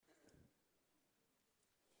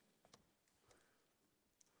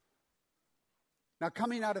Now,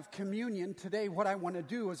 coming out of communion, today what I want to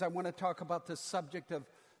do is I want to talk about the subject of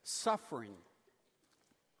suffering,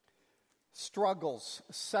 struggles,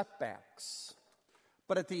 setbacks.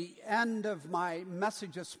 But at the end of my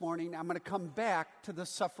message this morning, I'm going to come back to the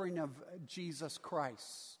suffering of Jesus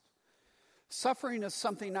Christ. Suffering is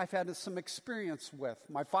something I've had some experience with.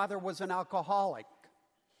 My father was an alcoholic.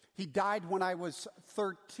 He died when I was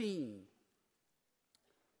 13.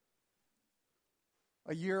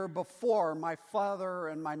 A year before, my father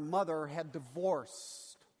and my mother had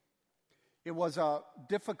divorced. It was a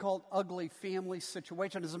difficult, ugly family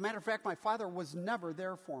situation. As a matter of fact, my father was never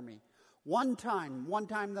there for me. One time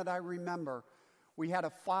that I remember, we had a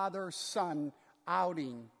father-son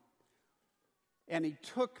outing, and he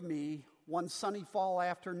took me one sunny fall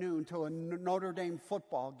afternoon to a Notre Dame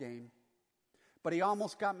football game. But he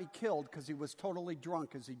almost got me killed because he was totally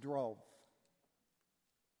drunk as he drove.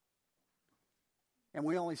 And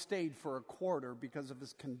we only stayed for a quarter because of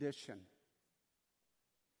his condition.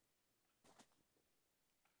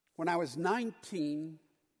 When I was 19,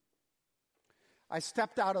 I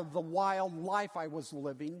stepped out of the wild life I was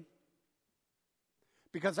living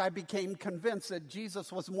because I became convinced that Jesus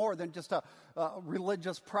was more than just a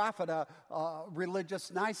religious prophet, a religious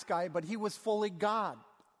nice guy, but he was fully God.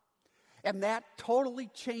 And that totally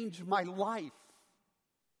changed my life.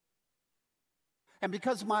 And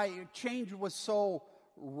because my change was so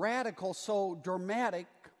radical, so dramatic,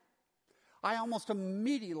 I almost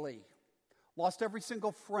immediately lost every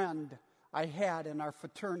single friend I had in our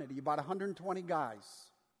fraternity, about 120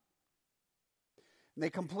 guys. And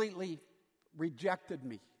they completely rejected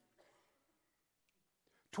me.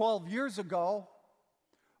 12 years ago,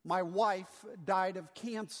 my wife died of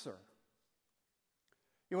cancer.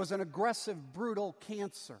 It was an aggressive, brutal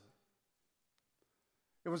cancer.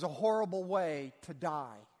 It was a horrible way to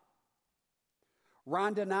die.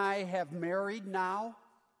 Rhonda and I have married now.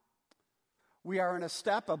 We are in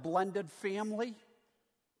a blended family.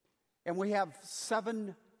 And we have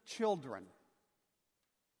 7 children.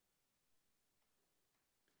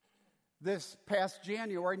 This past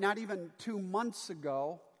January, not even 2 months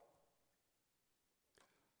ago,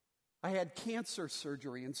 I had cancer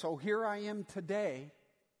surgery. And so here I am today,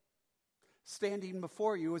 standing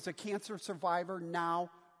before you as a cancer survivor now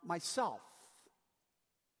myself.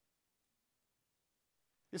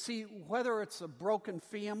 You see, whether it's a broken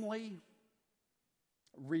family,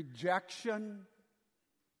 rejection,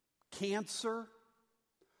 cancer,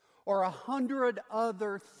 or 100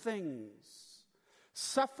 other things,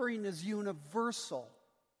 suffering is universal,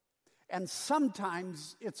 and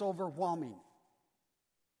sometimes it's overwhelming.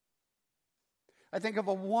 I think of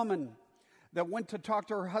a woman that went to talk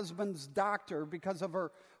to her husband's doctor because of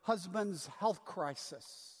her husband's health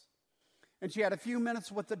crisis. And she had a few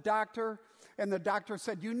minutes with the doctor, and the doctor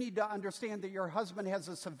said, "You need to understand that your husband has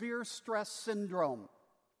a severe stress syndrome.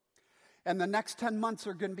 And the next 10 months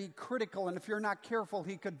are going to be critical, and if you're not careful,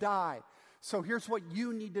 he could die. So here's what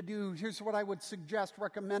you need to do. Here's what I would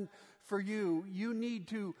recommend for you. You need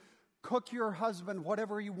to cook your husband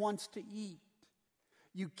whatever he wants to eat.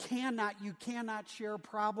 You cannot share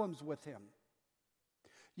problems with him.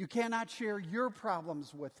 You cannot share your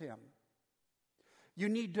problems with him. You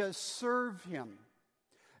need to serve him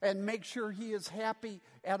and make sure he is happy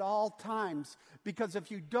at all times, because if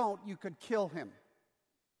you don't, you could kill him."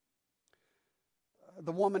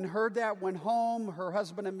 The woman heard that, went home. Her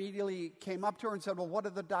husband immediately came up to her and said, "Well, what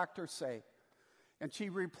did the doctor say?" And she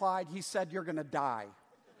replied, "He said you're going to die."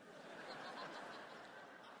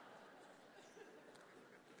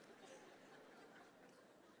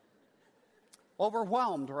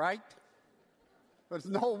 Overwhelmed, right? There's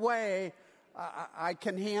no way I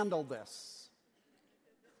can handle this.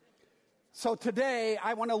 So today,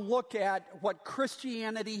 I want to look at what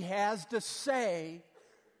Christianity has to say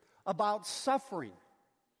about suffering.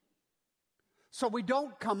 So we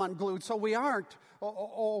don't come unglued, so we aren't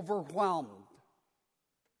overwhelmed.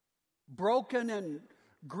 Broken and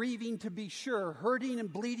grieving, to be sure. Hurting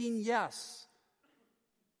and bleeding, yes.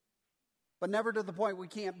 But never to the point we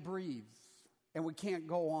can't breathe and we can't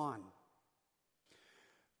go on.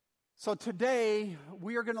 So today,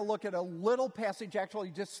 we are going to look at a little passage,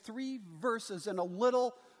 actually just 3 verses in a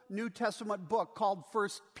little New Testament book called 1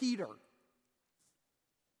 Peter.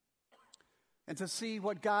 And to see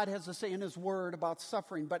what God has to say in His Word about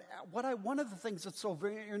suffering. But one of the things that's so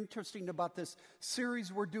very interesting about this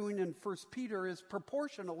series we're doing in 1 Peter is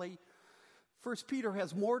proportionally, 1 Peter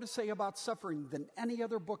has more to say about suffering than any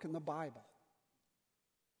other book in the Bible.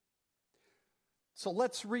 So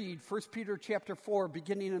let's read 1 Peter chapter 4,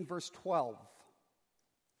 beginning in verse 12.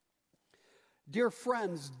 "Dear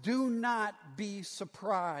friends, do not be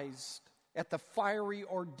surprised at the fiery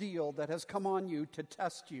ordeal that has come on you to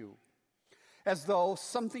test you, as though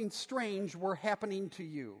something strange were happening to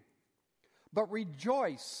you. But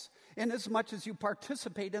rejoice inasmuch as you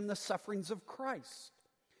participate in the sufferings of Christ,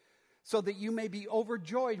 so that you may be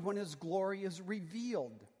overjoyed when his glory is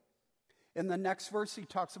revealed. In the next verse, he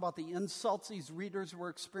talks about the insults these readers were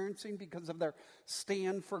experiencing because of their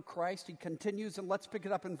stand for Christ. He continues, and let's pick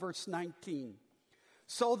it up in verse 19.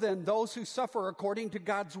 So then, those who suffer according to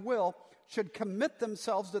God's will should commit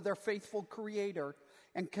themselves to their faithful Creator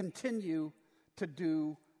and continue to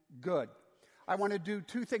do good. I want to do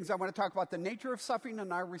two things. I want to talk about the nature of suffering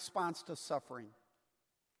and our response to suffering.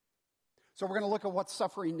 So we're going to look at what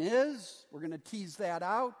suffering is. We're going to tease that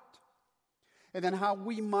out. And then how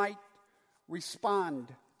we might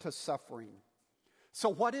respond to suffering. So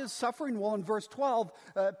what is suffering? Well, in verse 12,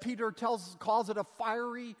 Peter calls it a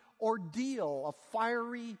fiery ordeal, a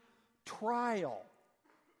fiery trial.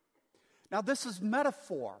 Now, this is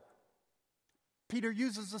metaphor. Peter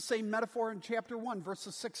uses the same metaphor in chapter 1,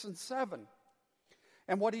 verses 6 and 7.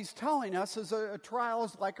 And what he's telling us is a trial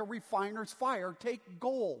is like a refiner's fire. Take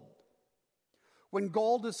gold. When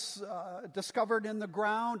gold is discovered in the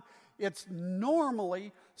ground, it's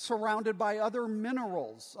normally surrounded by other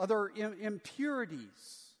minerals, other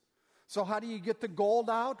impurities. So how do you get the gold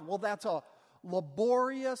out? Well, that's a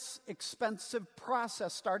laborious, expensive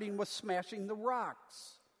process, starting with smashing the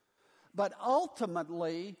rocks. But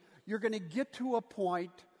ultimately, you're going to get to a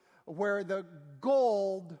point where the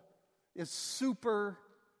gold is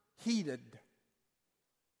superheated.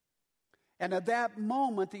 And at that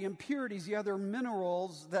moment, the impurities, the other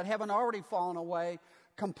minerals that haven't already fallen away,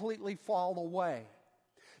 completely fall away.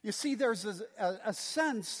 You see, there's a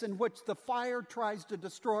sense in which the fire tries to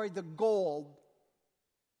destroy the gold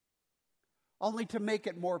only to make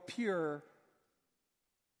it more pure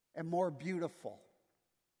and more beautiful.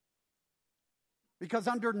 Because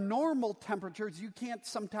under normal temperatures, you can't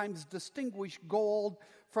sometimes distinguish gold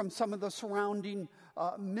from some of the surrounding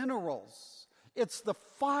minerals. It's the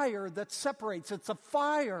fire that separates. It's a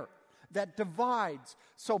fire that divides.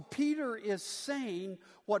 So Peter is saying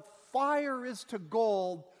what fire is to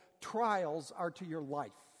gold, trials are to your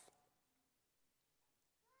life,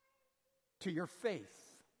 to your faith.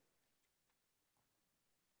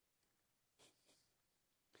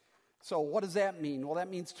 So what does that mean? Well, that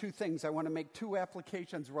means two things. I want to make two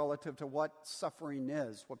applications relative to what suffering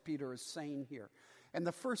is, what Peter is saying here. And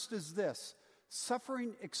the first is this: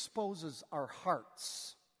 suffering exposes our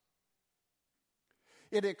hearts.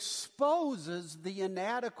 It exposes the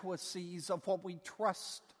inadequacies of what we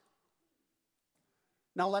trust.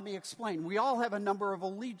 Now, let me explain. We all have a number of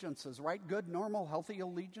allegiances, right? Good, normal, healthy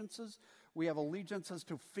allegiances. We have allegiances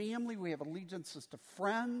to family. We have allegiances to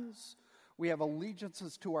friends. We have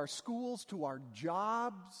allegiances to our schools, to our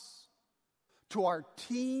jobs, to our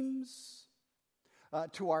teams,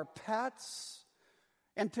 to our pets,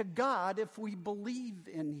 and to God if we believe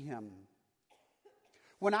in Him.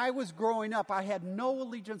 When I was growing up, I had no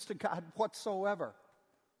allegiance to God whatsoever.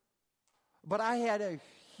 But I had a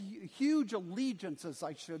huge allegiances,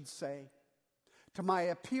 I should say, to my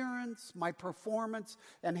appearance, my performance,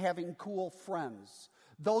 and having cool friends.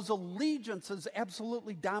 Those allegiances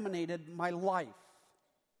absolutely dominated my life.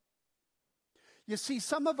 You see,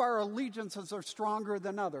 some of our allegiances are stronger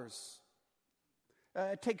than others.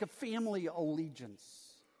 Take a family allegiance.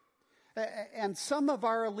 And some of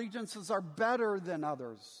our allegiances are better than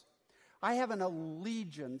others. I have an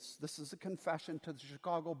allegiance, this is a confession, to the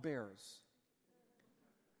Chicago Bears.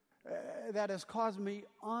 That has caused me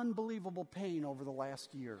unbelievable pain over the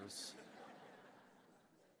last years.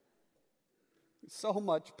 So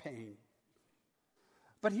much pain.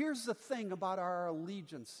 But here's the thing about our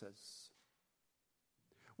allegiances.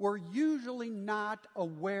 We're usually not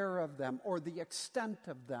aware of them or the extent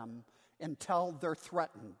of them until they're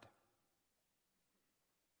threatened.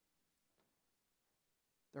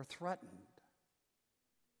 They're threatened.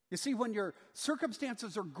 You see, when your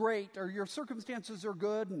circumstances are great or your circumstances are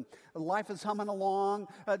good and life is humming along,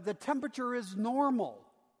 the temperature is normal.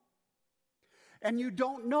 And you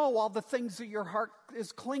don't know all the things that your heart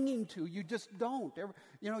is clinging to. You just don't.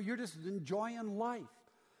 You're just enjoying life.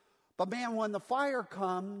 But man, when the fire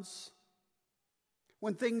comes,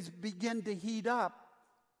 when things begin to heat up,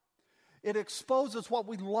 it exposes what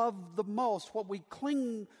we love the most, what we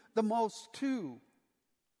cling the most to,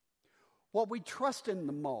 what we trust in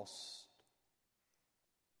the most.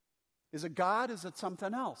 Is it God? Is it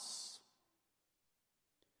something else?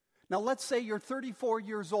 Now, let's say you're 34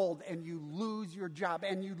 years old and you lose your job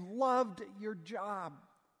and you loved your job.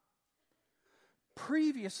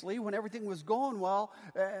 previously, when everything was going well,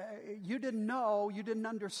 you didn't know, you didn't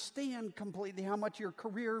understand completely how much your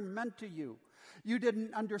career meant to you. You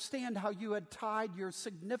didn't understand how you had tied your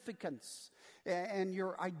significance and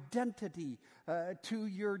your identity to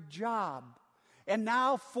your job. And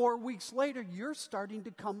now, 4 weeks later, you're starting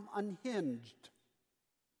to come unhinged.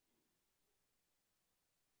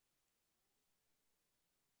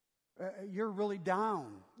 You're really down.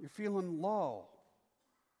 You're feeling low.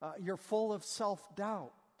 You're full of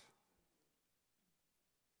self-doubt.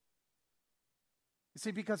 You see,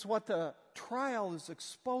 because what the trial is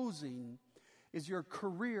exposing is your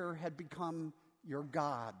career had become your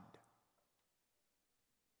God.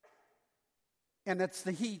 And it's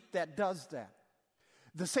the heat that does that.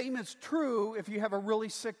 The same is true if you have a really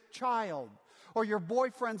sick child, or your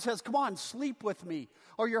boyfriend says, come on, sleep with me,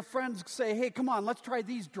 or your friends say, hey, come on, let's try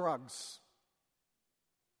these drugs.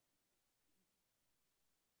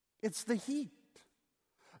 It's the heat.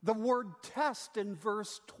 The word test in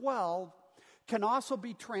verse 12 can also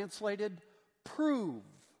be translated prove.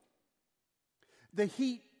 The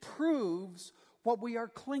heat proves what we are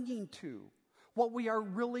clinging to, what we are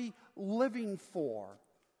really living for,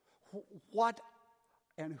 what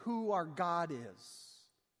and who our God is.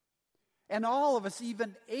 And all of us,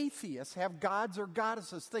 even atheists, have gods or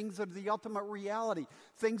goddesses, things that are the ultimate reality,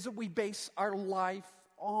 things that we base our life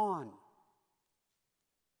on.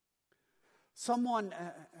 Someone,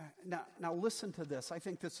 now listen to this. I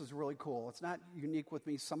think this is really cool. It's not unique with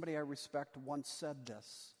me. Somebody I respect once said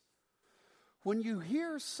this. When you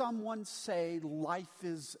hear someone say life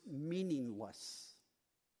is meaningless,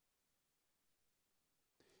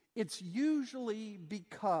 it's usually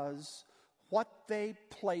because what they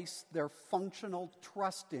place their functional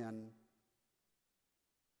trust in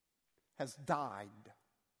has died.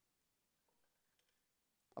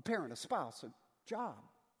 A parent, a spouse, a job,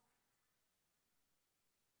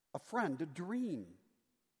 a friend, a dream.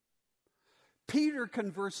 Peter,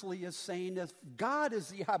 conversely, is saying if God is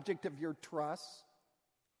the object of your trust,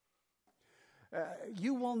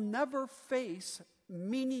 you will never face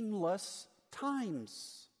meaningless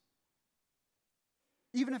times.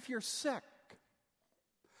 Even if you're sick,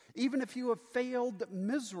 even if you have failed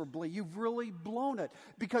miserably, you've really blown it,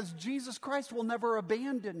 because Jesus Christ will never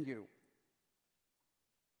abandon you.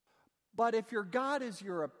 But if your God is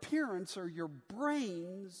your appearance or your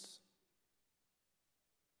brains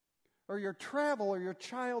or your travel or your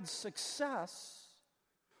child's success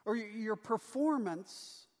or your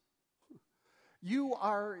performance, you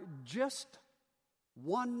are just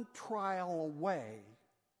one trial away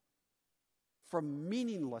from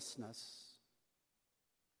meaninglessness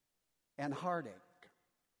and heartache.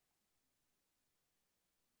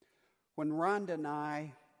 When Rhonda and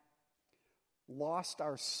I lost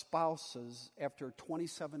our spouses after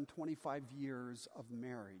 27, 25 years of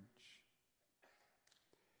marriage,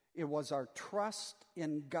 it was our trust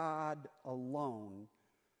in God alone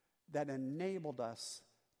that enabled us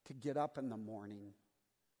to get up in the morning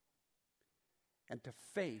and to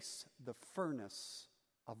face the furnace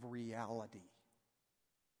of reality.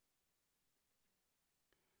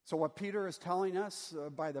 So what Peter is telling us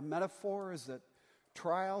by the metaphor is that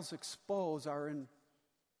trials expose our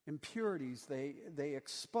impurities. They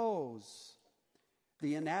expose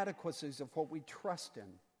the inadequacies of what we trust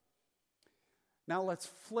in. Now let's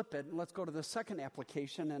flip it and let's go to the second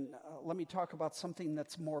application, and let me talk about something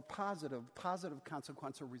that's more positive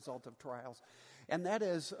consequence or result of trials. And that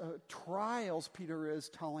is trials, Peter is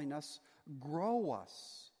telling us, grow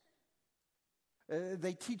us.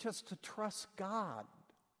 They teach us to trust God.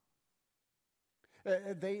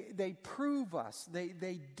 They prove us.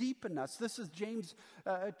 They deepen us. This is James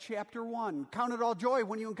chapter 1. Count it all joy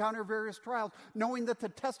when you encounter various trials, knowing that the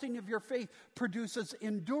testing of your faith produces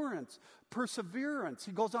endurance, perseverance.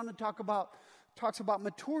 He goes on to talks about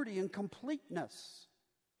maturity and completeness.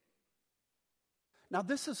 Now,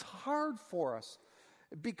 this is hard for us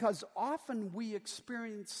because often we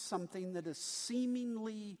experience something that is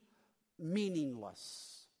seemingly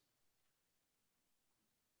meaningless.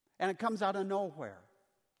 And it comes out of nowhere.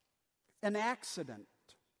 An accident,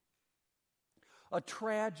 a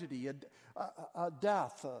tragedy, a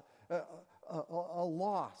death, a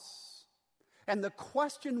loss. And the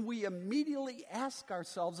question we immediately ask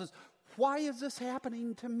ourselves is, why is this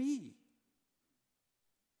happening to me?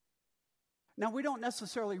 Now, we don't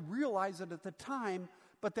necessarily realize it at the time,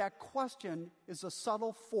 but that question is a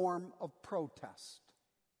subtle form of protest.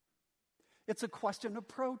 It's a question of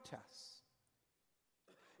protest.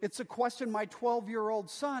 It's a question my 12-year-old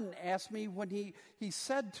son asked me when he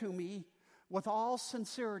said to me with all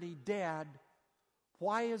sincerity, Dad,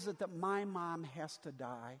 why is it that my mom has to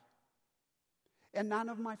die and none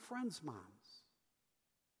of my friends' moms?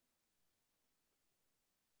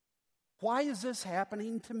 Why is this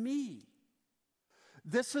happening to me?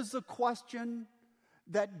 This is the question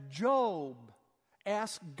that Job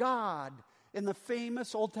asked God in the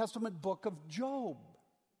famous Old Testament book of Job.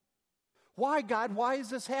 Why, God? Why is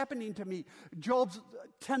this happening to me? Job's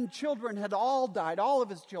 10 children had all died, all of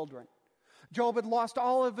his children. Job had lost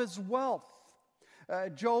all of his wealth.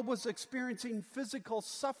 Job was experiencing physical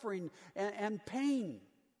suffering and pain.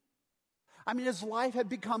 I mean, his life had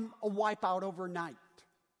become a wipeout overnight.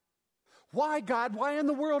 Why, God? Why in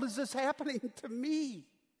the world is this happening to me?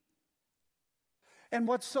 And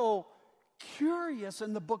what's so curious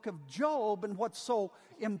in the book of Job and what's so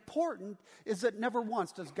important is that never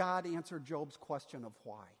once does God answer Job's question of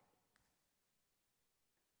why.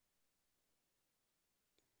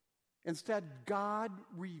 Instead, God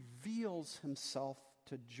reveals himself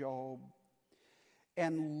to Job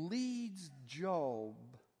and leads Job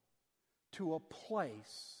to a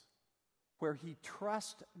place where he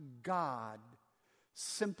trusts God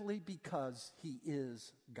simply because he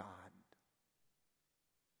is God.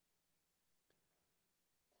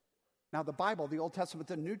 Now, the Bible, the Old Testament,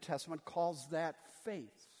 the New Testament, calls that faith.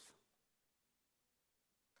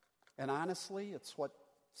 And honestly, it's what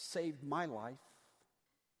saved my life.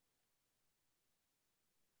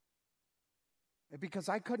 Because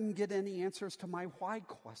I couldn't get any answers to my why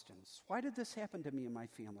questions. Why did this happen to me and my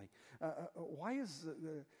family? Why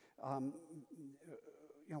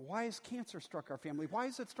has cancer struck our family? Why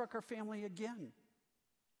has it struck our family again?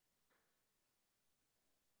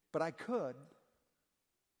 But I could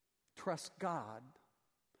trust God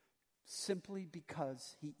simply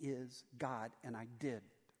because he is God, and I did.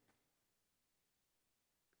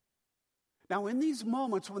 Now, in these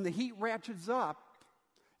moments when the heat ratchets up,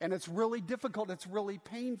 and it's really difficult, it's really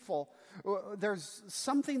painful, there's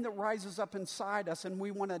something that rises up inside us and we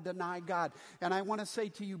want to deny God. And I want to say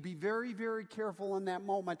to you, be very, very careful in that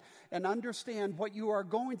moment and understand what you are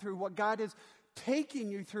going through, what God is taking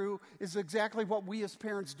you through is exactly what we as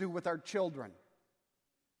parents do with our children.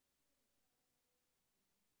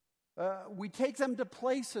 We take them to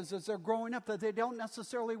places as they're growing up that they don't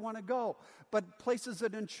necessarily want to go, but places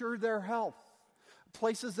that ensure their health.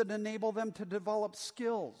 Places that enable them to develop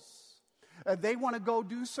skills. They want to go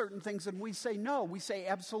do certain things and we say no. We say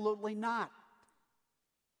absolutely not.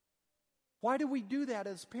 Why do we do that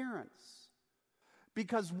as parents?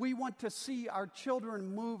 Because we want to see our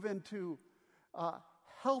children move into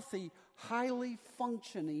healthy, highly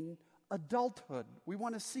functioning adulthood. We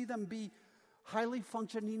want to see them be highly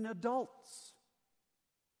functioning adults.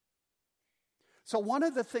 So one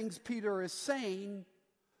of the things Peter is saying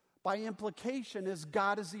by implication is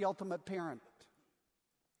God is the ultimate parent.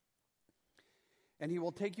 And he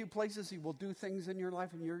will take you places, he will do things in your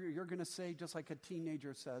life, and you're going to say, just like a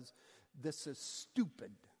teenager says, this is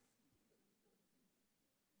stupid.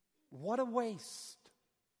 What a waste.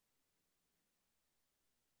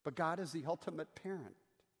 But God is the ultimate parent.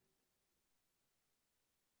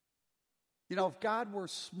 You know, if God were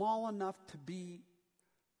small enough to be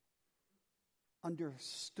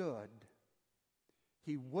understood,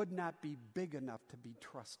 he would not be big enough to be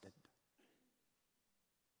trusted.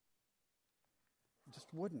 Just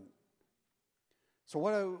wouldn't.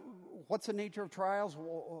 So what's the nature of trials?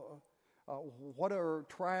 What are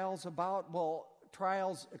trials about? Well,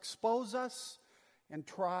 trials expose us and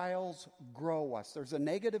trials grow us. There's a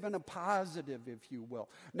negative and a positive, if you will.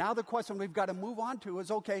 Now the question we've got to move on to is,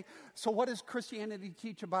 okay, so what does Christianity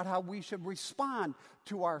teach about how we should respond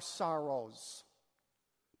to our sorrows,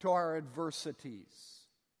 to our adversities?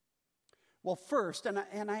 Well, first, and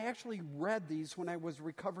I actually read these when I was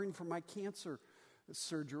recovering from my cancer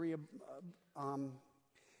surgery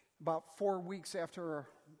about 4 weeks after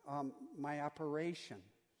my operation.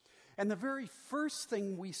 And the very first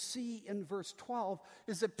thing we see in verse 12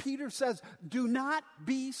 is that Peter says, do not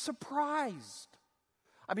be surprised.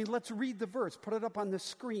 I mean, let's read the verse. Put it up on the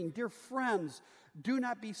screen. Dear friends, do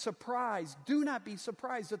not be surprised. Do not be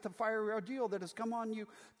surprised at the fiery ordeal that has come on you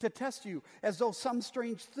to test you, as though some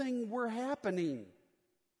strange thing were happening.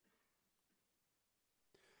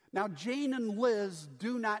 Now, Jane and Liz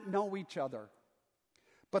do not know each other,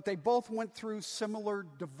 but they both went through similar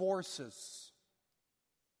divorces.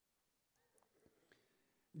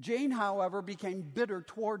 Jane, however, became bitter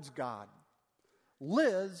towards God.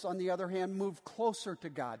 Liz, on the other hand, moved closer to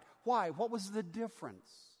God. Why? What was the difference?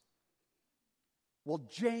 Well,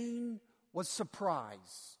 Jane was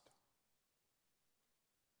surprised.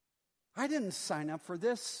 I didn't sign up for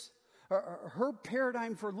this. Her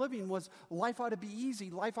paradigm for living was life ought to be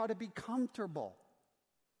easy, life ought to be comfortable.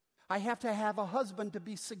 I have to have a husband to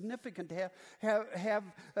be significant, to have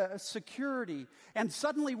security. And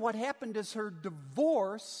suddenly what happened is her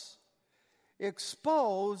divorce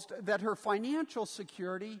exposed that her financial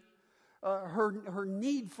security, her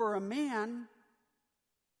need for a man,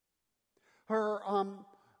 her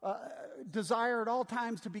desire at all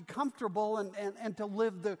times to be comfortable and to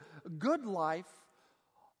live the good life,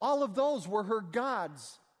 all of those were her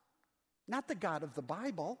gods, not the God of the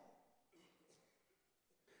Bible.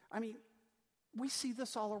 I mean, we see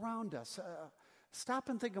this all around us. Stop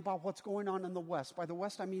and think about what's going on in the West. By the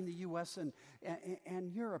West, I mean the U.S.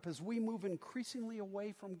 and Europe. As we move increasingly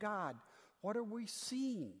away from God, what are we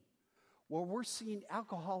seeing? Well, we're seeing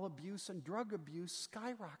alcohol abuse and drug abuse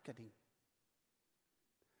skyrocketing.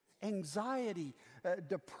 Anxiety,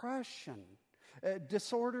 depression,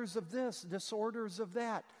 disorders of this, disorders of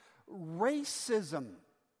that, racism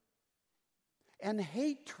and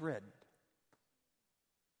hatred.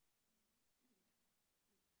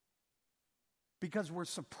 Because we're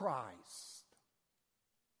surprised.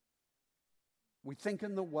 We think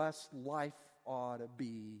in the West life ought to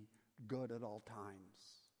be good at all times.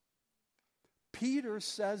 Peter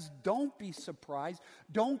says, don't be surprised.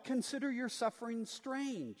 Don't consider your suffering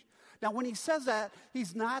strange. Now, when he says that,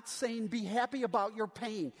 he's not saying be happy about your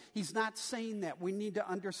pain. He's not saying that. We need to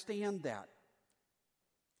understand that.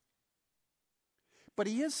 But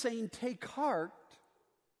he is saying take heart,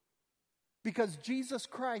 because Jesus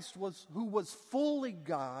Christ, who was fully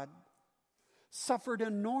God, suffered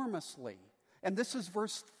enormously. And this is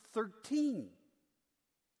verse 13.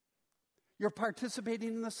 You're participating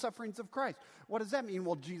in the sufferings of Christ. What does that mean?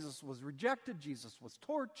 Well, Jesus was rejected. Jesus was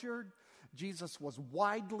tortured. Jesus was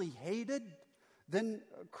widely hated, then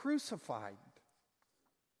crucified.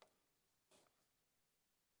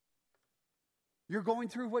 You're going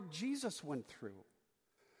through what Jesus went through.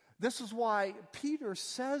 This is why Peter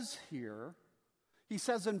says here, he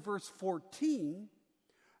says in verse 14,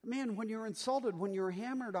 man, when you're insulted, when you're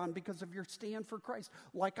hammered on because of your stand for Christ,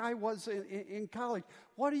 like I was in college,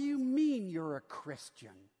 what do you mean you're a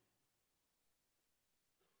Christian?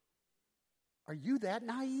 Are you that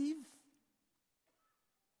naive?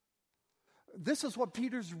 This is what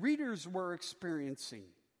Peter's readers were experiencing.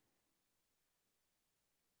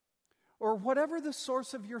 Or whatever the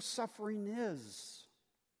source of your suffering is.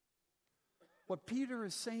 What Peter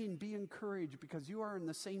is saying, be encouraged, because you are in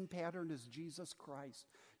the same pattern as Jesus Christ.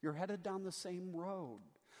 You're headed down the same road.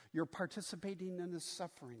 You're participating in his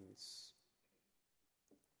sufferings.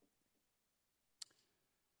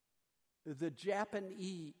 The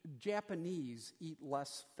Japanese eat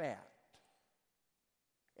less fat,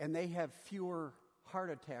 and they have fewer heart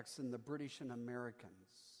attacks than the British and Americans.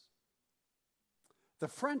 The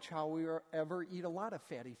French, however, eat a lot of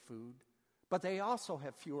fatty food, but they also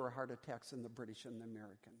have fewer heart attacks than the British and the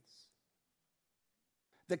Americans.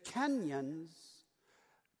 The Kenyans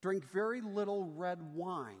drink very little red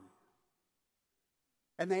wine,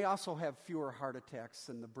 and they also have fewer heart attacks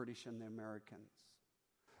than the British and the Americans.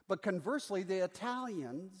 But conversely, the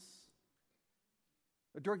Italians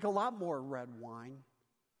drink a lot more red wine,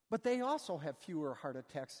 but they also have fewer heart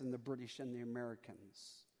attacks than the British and the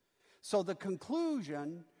Americans. So the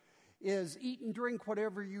conclusion is eat and drink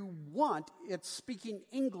whatever you want. It's speaking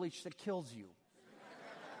English that kills you.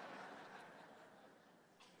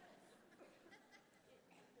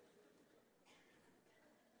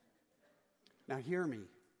 Now hear me.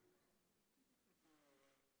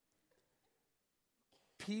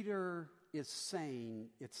 Peter is saying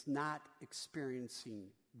it's not experiencing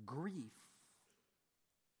grief.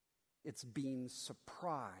 It's being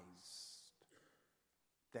surprised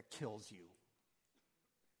that kills you.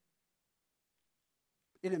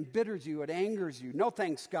 It embitters you. It angers you. No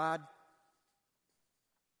thanks, God.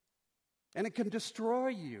 And it can destroy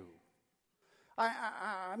you.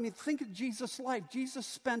 I mean, think of Jesus' life. Jesus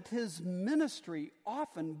spent his ministry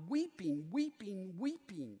often weeping,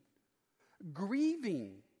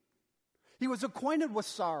 grieving. He was acquainted with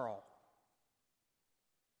sorrow.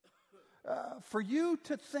 For you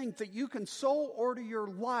to think that you can so order your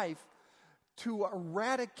life to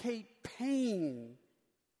eradicate pain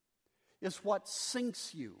is what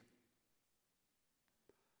sinks you.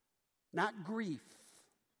 Not grief,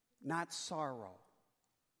 not sorrow.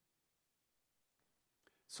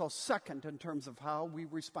 So second, in terms of how we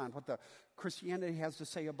respond, what the Christianity has to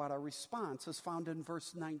say about our response is found in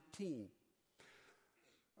verse 19.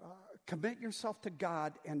 Commit yourself to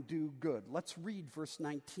God and do good. Let's read verse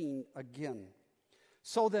 19 again.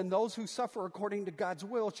 So then those who suffer according to God's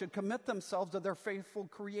will should commit themselves to their faithful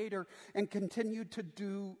Creator and continue to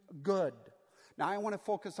do good. Now I want to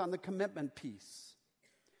focus on the commitment piece.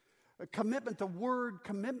 A commitment, the word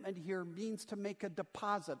commitment here means to make a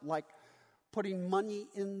deposit, like putting money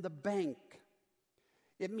in the bank.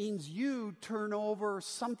 It means you turn over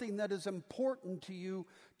something that is important to you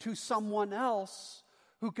to someone else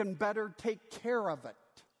who can better take care of it.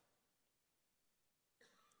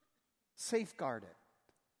 Safeguard it.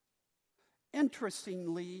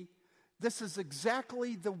 Interestingly, this is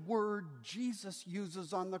exactly the word Jesus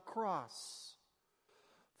uses on the cross.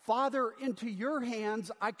 Father, into your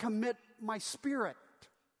hands I commit my spirit.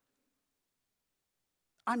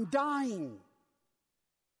 I'm dying.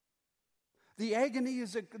 The agony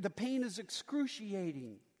the pain is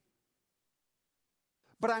excruciating.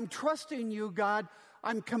 But I'm trusting you, God.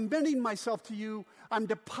 I'm committing myself to you. I'm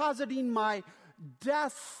depositing my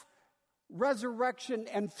death, resurrection,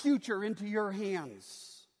 and future into your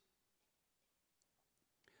hands.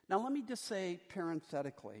 Now, let me just say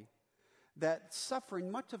parenthetically that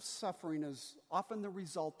suffering, much of suffering, is often the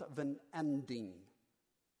result of an ending.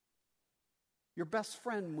 Your best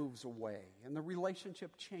friend moves away and the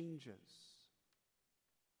relationship changes.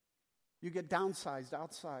 You get downsized,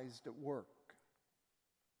 outsized at work.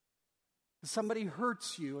 Somebody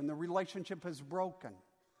hurts you and the relationship is broken.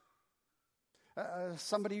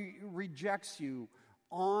 Somebody rejects you,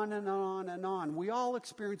 on and on and on. We all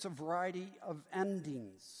experience a variety of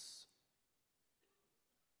endings.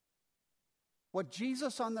 What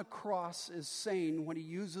Jesus on the cross is saying when he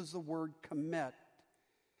uses the word commit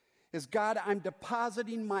is, God, I'm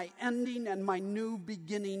depositing my ending and my new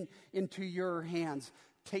beginning into your hands.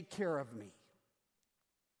 Take care of me.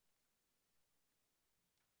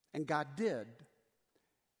 And God did,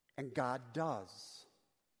 and God does.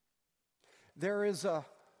 There is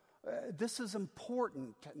this is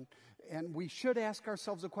important, and we should ask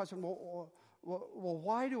ourselves the question, well,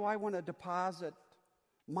 why do I want to deposit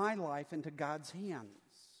my life into God's hands?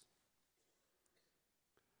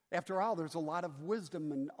 After all, there's a lot of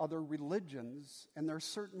wisdom in other religions, and there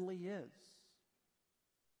certainly is.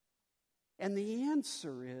 And the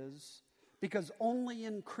answer is, because only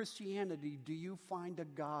in Christianity do you find a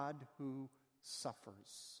God who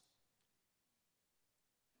suffers.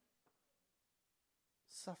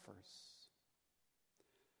 Suffers.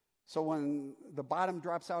 So when the bottom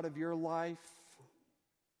drops out of your life,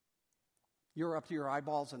 you're up to your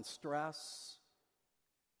eyeballs in stress.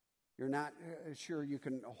 You're not sure you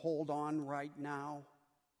can hold on right now.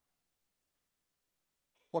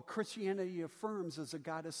 What Christianity affirms is that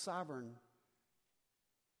God is sovereign.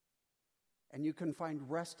 And you can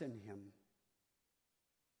find rest in him.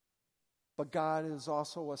 But God is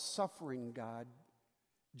also a suffering God.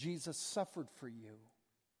 Jesus suffered for you.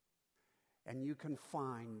 And you can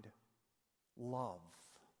find love,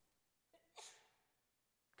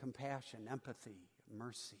 compassion, empathy,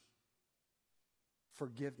 mercy,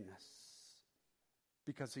 forgiveness,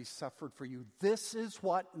 because he suffered for you. This is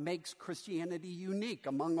what makes Christianity unique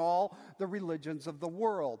among all the religions of the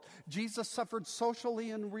world. Jesus suffered socially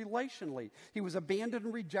and relationally. He was abandoned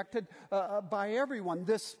and rejected by everyone.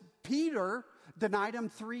 This Peter denied him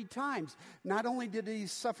 3 times. Not only did he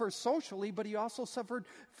suffer socially, but he also suffered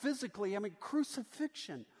physically. I mean,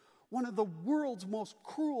 crucifixion, one of the world's most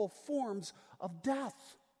cruel forms of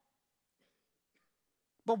death.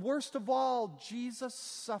 But worst of all, Jesus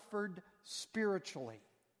suffered spiritually.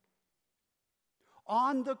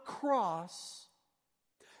 On the cross,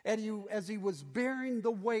 as he was bearing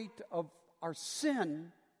the weight of our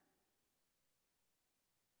sin,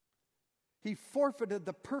 he forfeited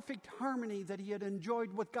the perfect harmony that he had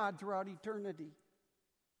enjoyed with God throughout eternity.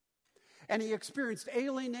 And he experienced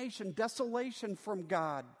alienation, desolation from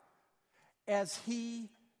God as he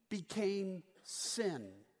became sin.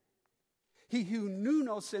 He who knew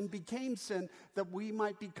no sin became sin that we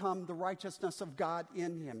might become the righteousness of God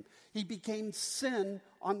in him. He became sin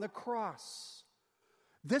on the cross.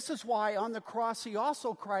 This is why on the cross he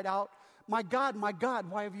also cried out, my God,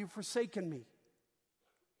 why have you forsaken me?"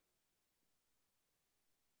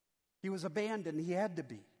 He was abandoned. He had to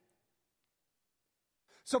be.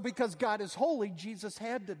 So because God is holy, Jesus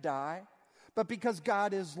had to die. But because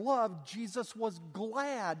God is love, Jesus was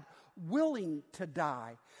glad, willing to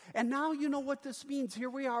die. And now you know what this means. Here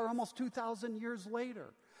we are almost 2,000 years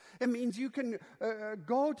later. It means you can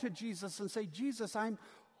go to Jesus and say, Jesus,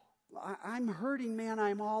 I'm hurting, man.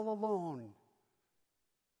 I'm all alone.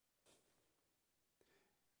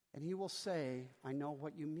 And he will say, I know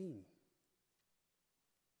what you mean.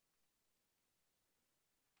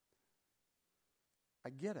 I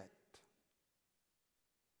get it.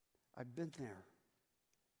 I've been there.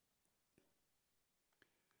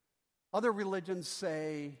 Other religions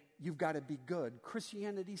say you've got to be good.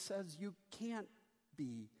 Christianity says you can't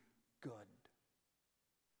be good.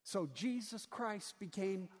 So Jesus Christ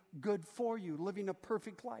became good for you, living a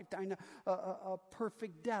perfect life, dying a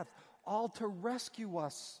perfect death, all to rescue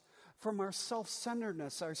us from our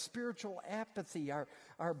self-centeredness, our spiritual apathy,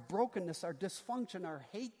 our brokenness, our dysfunction, our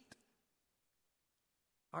hate,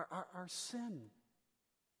 our sin.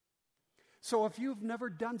 So if you've never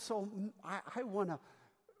done so, I want to,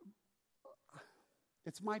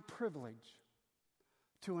 it's my privilege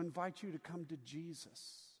to invite you to come to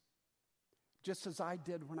Jesus, just as I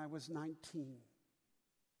did when I was 19.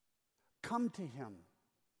 Come to him.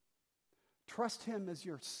 Trust him as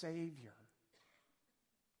your Savior.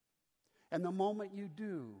 And the moment you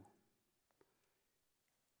do,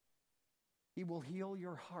 he will heal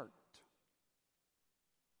your heart,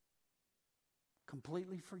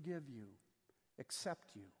 completely forgive you,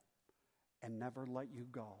 accept you, and never let you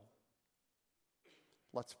go.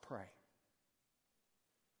 Let's pray.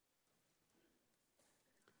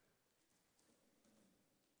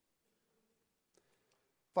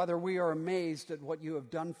 Father, we are amazed at what you have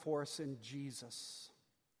done for us in Jesus.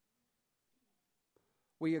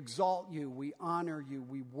 We exalt you, we honor you,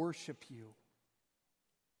 we worship you.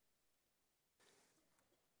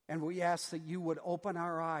 And we ask that you would open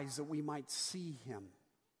our eyes that we might see him.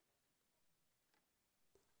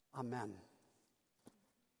 Amen.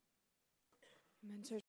 Amen, church.